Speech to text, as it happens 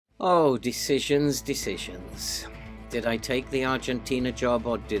Oh, decisions, decisions. Did I take the Argentina job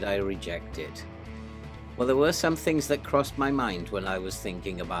or did I reject it? Well, there were some things that crossed my mind when I was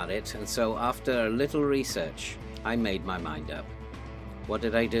thinking about it, and so after a little research, I made my mind up. What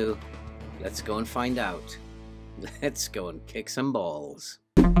did I do? Let's go and find out. Let's go and kick some balls.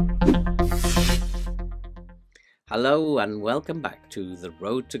 Hello and welcome back to The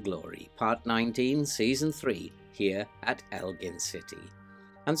Road to Glory, Part 19, Season 3, here at Elgin City.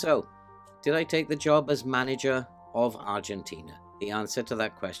 And so, did I take the job as manager of Argentina? The answer to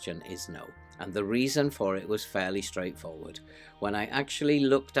that question is no. And the reason for it was fairly straightforward. When I actually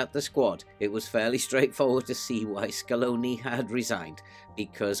looked at the squad, it was fairly straightforward to see why Scaloni had resigned,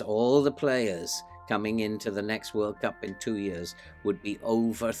 because all the players coming into the next World Cup in 2 years would be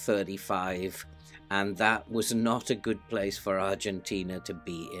over 35, and that was not a good place for Argentina to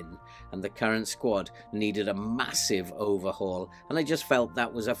be in. And the current squad needed a massive overhaul, and I just felt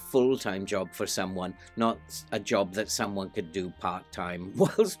that was a full-time job for someone, not a job that someone could do part-time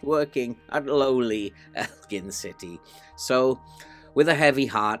whilst working at lowly Elgin City. So, with a heavy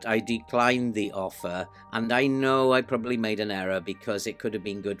heart, I declined the offer, and I know I probably made an error because it could have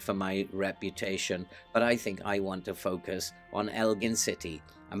been good for my reputation, but I think I want to focus on Elgin City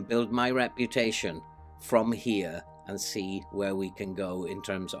and build my reputation from here and see where we can go in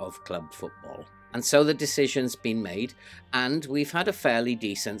terms of club football. And so the decision's been made, and we've had a fairly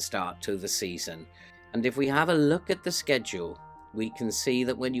decent start to the season. And if we have a look at the schedule, we can see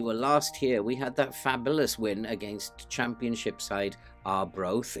that when you were last here, we had that fabulous win against Championship side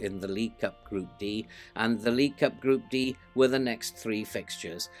Arbroath in the League Cup Group D, and the League Cup Group D were the next three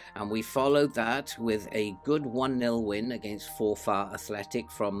fixtures. And we followed that with a good 1-0 win against Forfar Athletic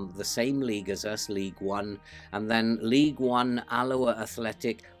from the same league as us, League One, and then League One Alloa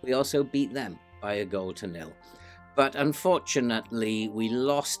Athletic, we also beat them by 1-0. But unfortunately, we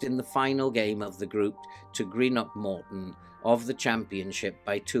lost in the final game of the group to Greenock Morton of the Championship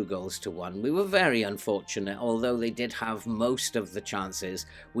by 2-1. We were very unfortunate, although they did have most of the chances.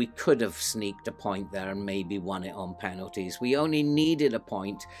 We could have sneaked a point there and maybe won it on penalties. We only needed a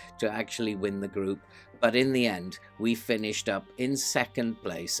point to actually win the group, but in the end, we finished up in second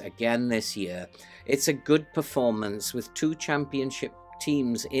place again this year. It's a good performance with two Championship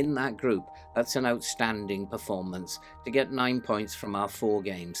teams in that group. That's an outstanding performance. To get 9 points from our 4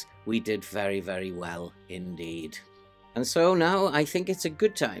 games, we did very, very well indeed. And so now I think it's a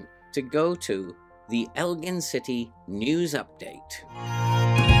good time to go to the Elgin City News Update.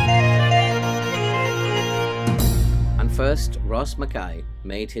 And first, Ross Mackay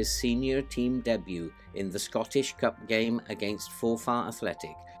made his senior team debut in the Scottish Cup game against Forfar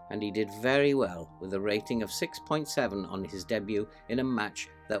Athletic, and he did very well with a rating of 6.7 on his debut in a match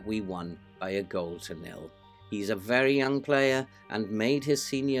that we won by 1-0. He's a very young player and made his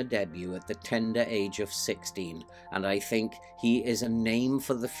senior debut at the tender age of 16, and I think he is a name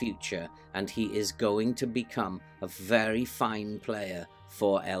for the future, and he is going to become a very fine player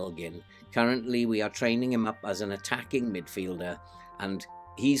for Elgin. Currently we are training him up as an attacking midfielder, and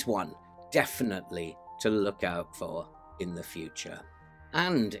he's one definitely to look out for in the future.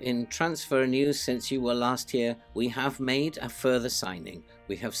 And in transfer news since you were last here, we have made a further signing.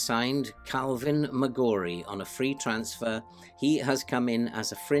 We have signed Calvin Magori on a free transfer. He has come in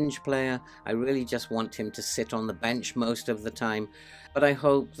as a fringe player. I really just want him to sit on the bench most of the time, but I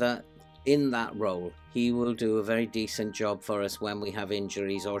hope that in that role he will do a very decent job for us when we have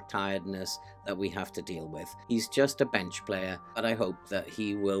injuries or tiredness that we have to deal with. He's just a bench player, but I hope that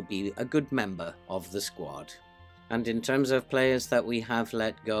he will be a good member of the squad. And in terms of players that we have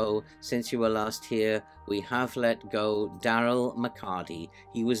let go, since you were last here, we have let go Daryl McCarty.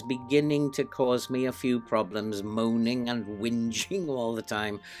 He was beginning to cause me a few problems, moaning and whinging all the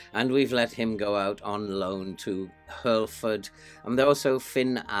time, and we've let him go out on loan to Hurlford. And also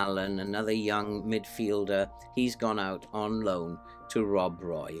Finn Allen, another young midfielder, he's gone out on loan to Rob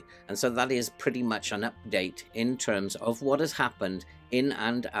Roy. And so that is pretty much an update in terms of what has happened in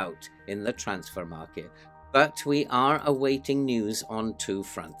and out in the transfer market. But we are awaiting news on 2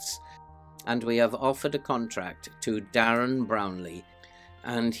 fronts, and we have offered a contract to Darren Brownlee,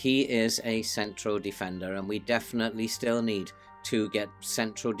 and he is a central defender, and we definitely still need to get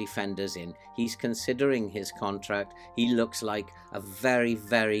central defenders in. He's considering his contract. He looks like a very,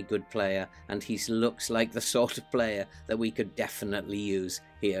 very good player, and he looks like the sort of player that we could definitely use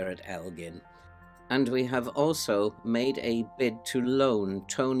here at Elgin. And we have also made a bid to loan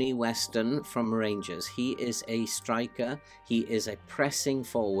Tony Weston from Rangers. He is a striker, he is a pressing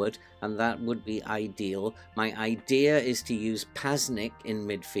forward, and that would be ideal. My idea is to use Pasnick in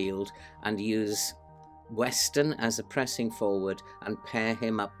midfield and use Weston as a pressing forward and pair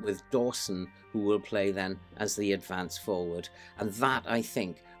him up with Dawson, who will play then as the advance forward. And that, I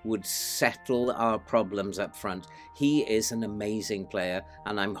think, would settle our problems up front. He is an amazing player,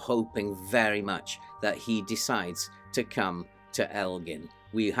 and I'm hoping very much that he decides to come to Elgin.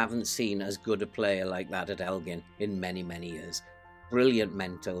 We haven't seen as good a player like that at Elgin in many, many years. Brilliant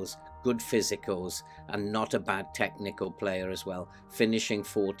mentals, good physicals, and not a bad technical player as well. Finishing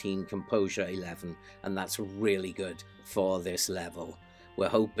 14, composure 11, and that's really good for this level. We're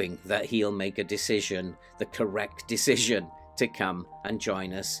hoping that he'll make a decision, the correct decision, to come and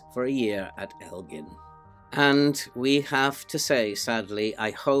join us for a year at Elgin. And we have to say, sadly,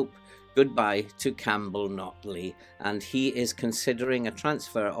 I hope goodbye to Campbell Notley, and he is considering a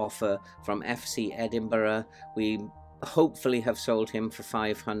transfer offer from FC Edinburgh. We hopefully have sold him for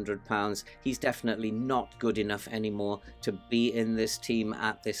 £500. He's definitely not good enough anymore to be in this team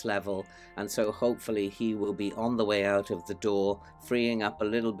at this level, and so hopefully he will be on the way out of the door, freeing up a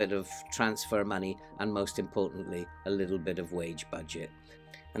little bit of transfer money and, most importantly, a little bit of wage budget.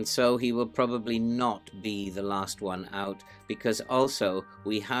 And so he will probably not be the last one out, because also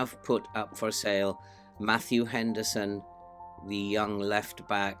we have put up for sale Matthew Henderson, the young left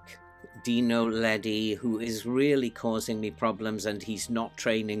back, Dino Leddy, who is really causing me problems and he's not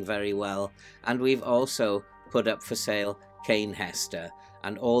training very well. And we've also put up for sale Kane Hester.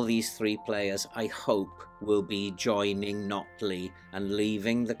 And all these three players, I hope, will be joining Notley and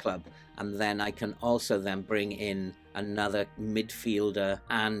leaving the club. And then I can also then bring in another midfielder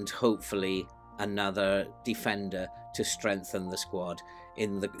and hopefully another defender to strengthen the squad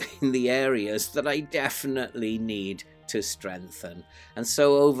in the areas that I definitely need to strengthen. And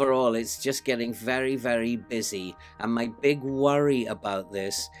so overall, it's just getting very, very busy. And my big worry about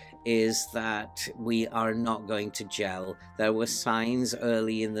this is that we are not going to gel. There were signs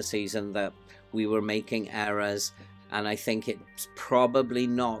early in the season that we were making errors, and I think it's probably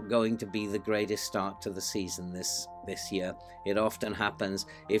not going to be the greatest start to the season this year. It often happens.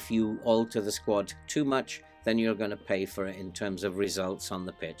 If you alter the squad too much, then you're going to pay for it in terms of results on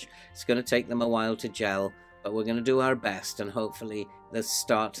the pitch. It's going to take them a while to gel, but we're going to do our best, and hopefully the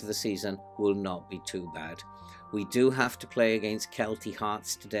start to the season will not be too bad. We do have to play against Kelty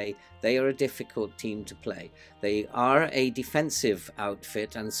Hearts today. They are a difficult team to play. They are a defensive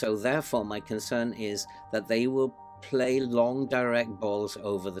outfit, and so therefore my concern is that they will play long direct balls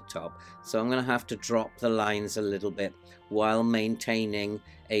over the top. So I'm going to have to drop the lines a little bit while maintaining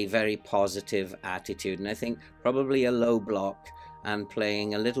a very positive attitude. And I think probably a low block and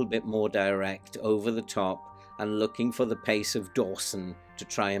playing a little bit more direct over the top and looking for the pace of Dawson to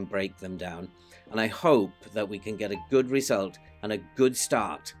try and break them down. And I hope that we can get a good result and a good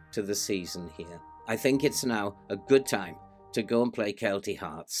start to the season here. I think it's now a good time to go and play Kelty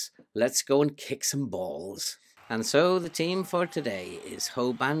Hearts. Let's go and kick some balls. And so the team for today is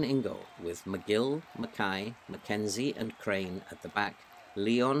Hoban in goal, with McGill, Mackay, Mackenzie and Crane at the back,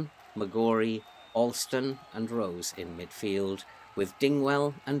 Leon, McGorry, Alston and Rose in midfield, with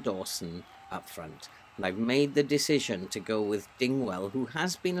Dingwell and Dawson up front. And I've made the decision to go with Dingwell, who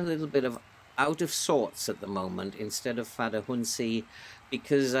has been a little bit out of sorts at the moment, instead of Fadahunsi,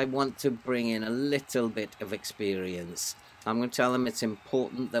 because I want to bring in a little bit of experience. I'm going to tell them it's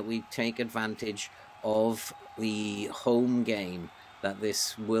important that we take advantage of the home game, that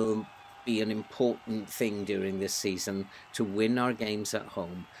this will be an important thing during this season to win our games at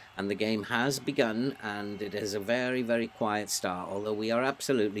home. And the game has begun, and it is a very, very quiet start, although we are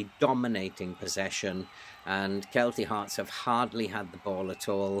absolutely dominating possession, and Kelty Hearts have hardly had the ball at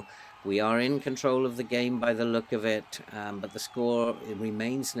all. We are in control of the game by the look of it, but the score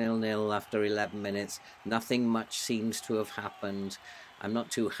remains 0-0 after 11 minutes. Nothing much seems to have happened. I'm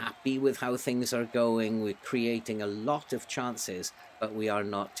not too happy with how things are going. We're creating a lot of chances, but we are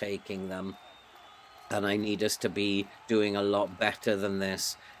not taking them. And I need us to be doing a lot better than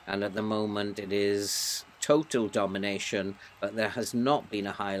this. And at the moment it is total domination, but there has not been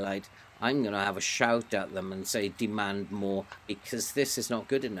a highlight. I'm going to have a shout at them and say demand more, because this is not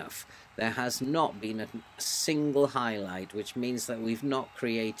good enough. There has not been a single highlight, which means that we've not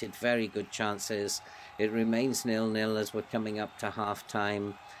created very good chances. It remains 0-0 as we're coming up to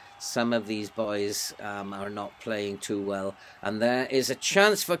half-time. Some of these boys are not playing too well. And there is a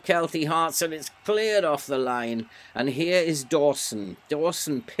chance for Kelty Hearts, and it's cleared off the line. And here is Dawson.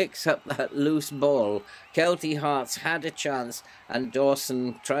 Dawson picks up that loose ball. Kelty Hearts had a chance, and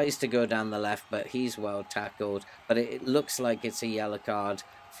Dawson tries to go down the left, but he's well tackled. But it looks like it's a yellow card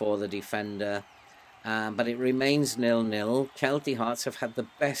for the defender. But it remains 0-0. Kelty Hearts have had the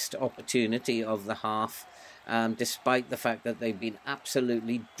best opportunity of the half. despite the fact that they've been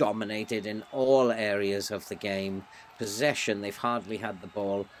absolutely dominated in all areas of the game. Possession, they've hardly had the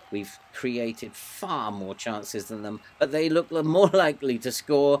ball. We've created far more chances than them, but they look more likely to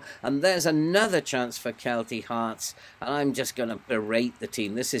score. And there's another chance for Kelty Hearts, and I'm just going to berate the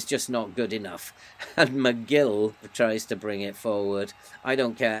team. This is just not good enough. And McGill tries to bring it forward. I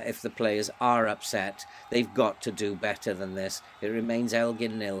don't care if the players are upset. They've got to do better than this. It remains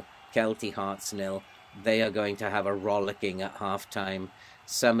Elgin 0, Kelty Hearts 0. They are going to have a rollicking at half-time.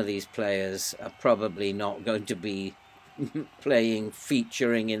 Some of these players are probably not going to be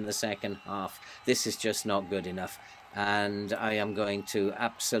featuring in the second half. This is just not good enough, and I am going to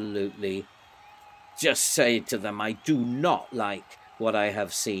absolutely just say to them, I do not like what I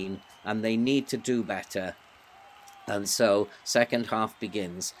have seen, and they need to do better. And so second half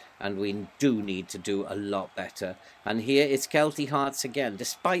begins, and we do need to do a lot better. And here it's Kelty Hearts again,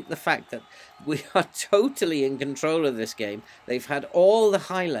 despite the fact that we are totally in control of this game. They've had all the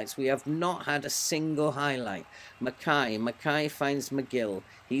highlights. We have not had a single highlight. Mackay finds McGill.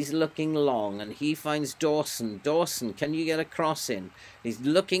 He's looking long, and he finds Dawson. Dawson, can you get a cross in? He's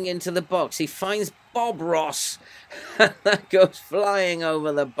looking into the box. He finds Bob Ross. That goes flying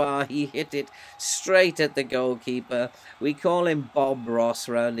over the bar. He hit it straight at the goalkeeper. We call him Bob Ross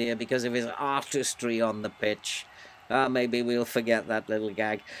round here because of his artistry on the pitch. Maybe we'll forget that little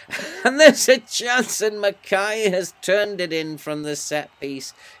gag. And there's a chance, and Mackay has turned it in from the set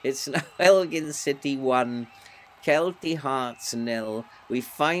piece. It's now Elgin City 1, Kelty Hearts 0. We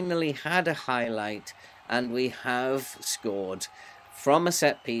finally had a highlight, and we have scored from a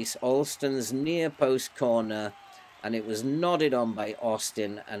set piece, Alston's near post corner, and it was nodded on by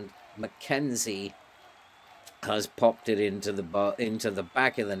Austin, and Mackenzie has popped it into the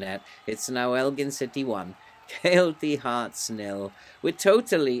back of the net. It's now Elgin City 1, Kelty Hearts 0. We're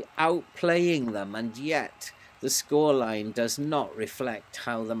totally outplaying them, and yet the scoreline does not reflect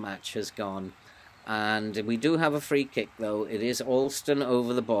how the match has gone. And we do have a free kick, though. It is Alston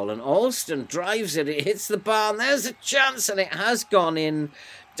over the ball, and Alston drives it. It hits the bar, and there's a chance, and it has gone in.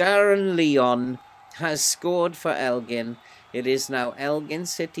 Darren Leon has scored for Elgin. It is now Elgin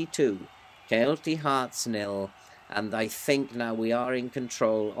City 2, Kelty Hearts 0, and I think now we are in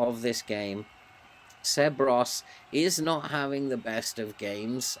control of this game. Seb Ross is not having the best of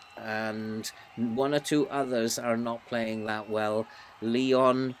games, and one or two others are not playing that well.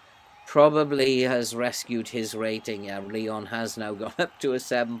 Leon probably has rescued his rating. Yeah, Leon has now gone up to a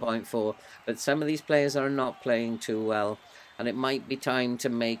 7.4, but some of these players are not playing too well, and it might be time to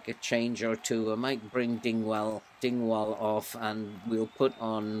make a change or two. I might bring Dingwall off, and we'll put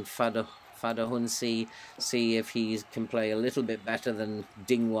on Fadahunsi, see if he can play a little bit better than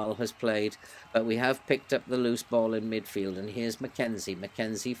Dingwall has played. But we have picked up the loose ball in midfield, and here's Mackenzie.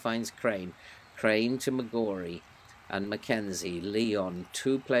 Mackenzie finds Crane to Magori. And Mackenzie, Leon,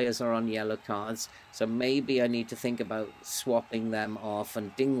 two players are on yellow cards, so maybe I need to think about swapping them off.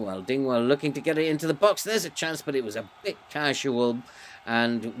 And Dingwall looking to get it into the box. There's a chance, but it was a bit casual,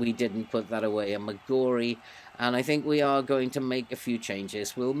 and we didn't put that away. And Magori, and I think we are going to make a few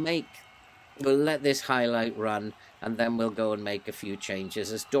changes. We'll let this highlight run, and then we'll go and make a few changes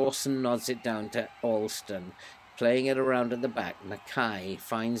as Dawson nods it down to Alston, playing it around at the back. Mackay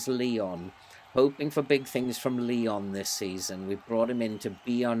finds Leon, hoping for big things from Leon this season. We've brought him in to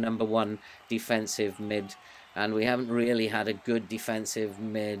be our number one defensive mid, and we haven't really had a good defensive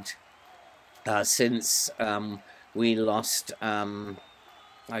mid since we lost,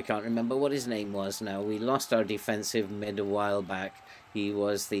 I can't remember what his name was now. We lost our defensive mid a while back. He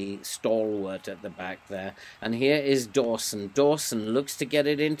was the stalwart at the back there. And here is Dawson. Dawson looks to get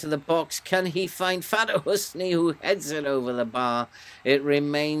it into the box. Can he find Fado Husni, who heads it over the bar? It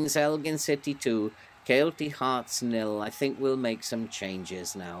remains Elgin City 2, Kelty Hearts 0. I think we'll make some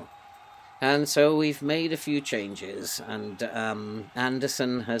changes now. And so we've made a few changes. And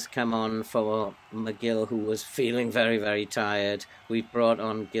Anderson has come on for McGill, who was feeling very, very tired. We've brought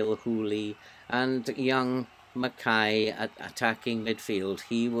on Gil Hooley and young Mackay attacking midfield.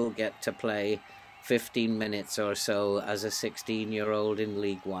 He will get to play 15 minutes or so as a 16-year-old in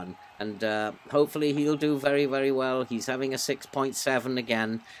League One, and hopefully he'll do very, very well. He's having a 6.7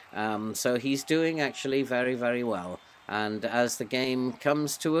 again, so he's doing actually very, very well. And as the game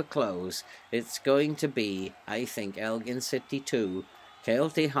comes to a close, it's going to be, I think, Elgin City 2,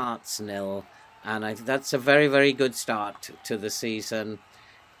 Kelty Hearts 0, and that's a very, very good start to the season.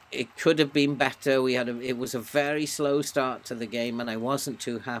 It could have been better. It was a very slow start to the game, and I wasn't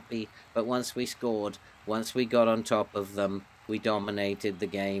too happy. But once we scored, once we got on top of them, we dominated the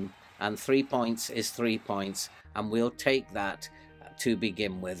game. And 3 points is 3 points, and we'll take that to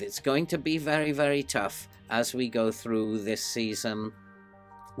begin with. It's going to be very, very tough as we go through this season.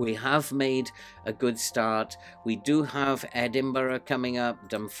 We have made a good start. We do have Edinburgh coming up,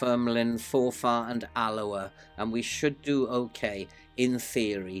 Dunfermline, Forfar and Alloa, and we should do okay in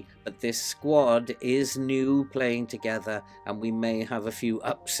theory, but this squad is new playing together and we may have a few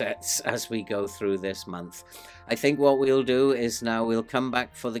upsets as we go through this month. I think what we'll do is now we'll come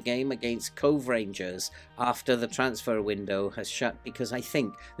back for the game against Cove Rangers after the transfer window has shut, because I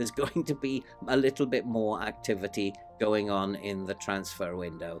think there's going to be a little bit more activity going on in the transfer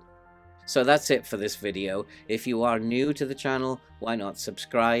window. So that's it for this video. If you are new to the channel, why not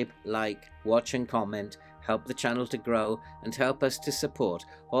subscribe, like, watch and comment, help the channel to grow and help us to support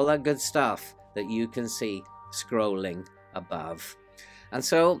all that good stuff that you can see scrolling above. And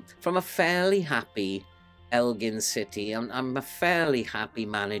so from a fairly happy Elgin City, I'm a fairly happy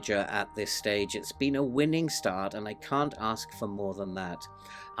manager at this stage. It's been a winning start and I can't ask for more than that.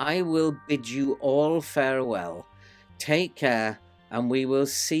 I will bid you all farewell. Take care and we will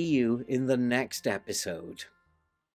see you in the next episode.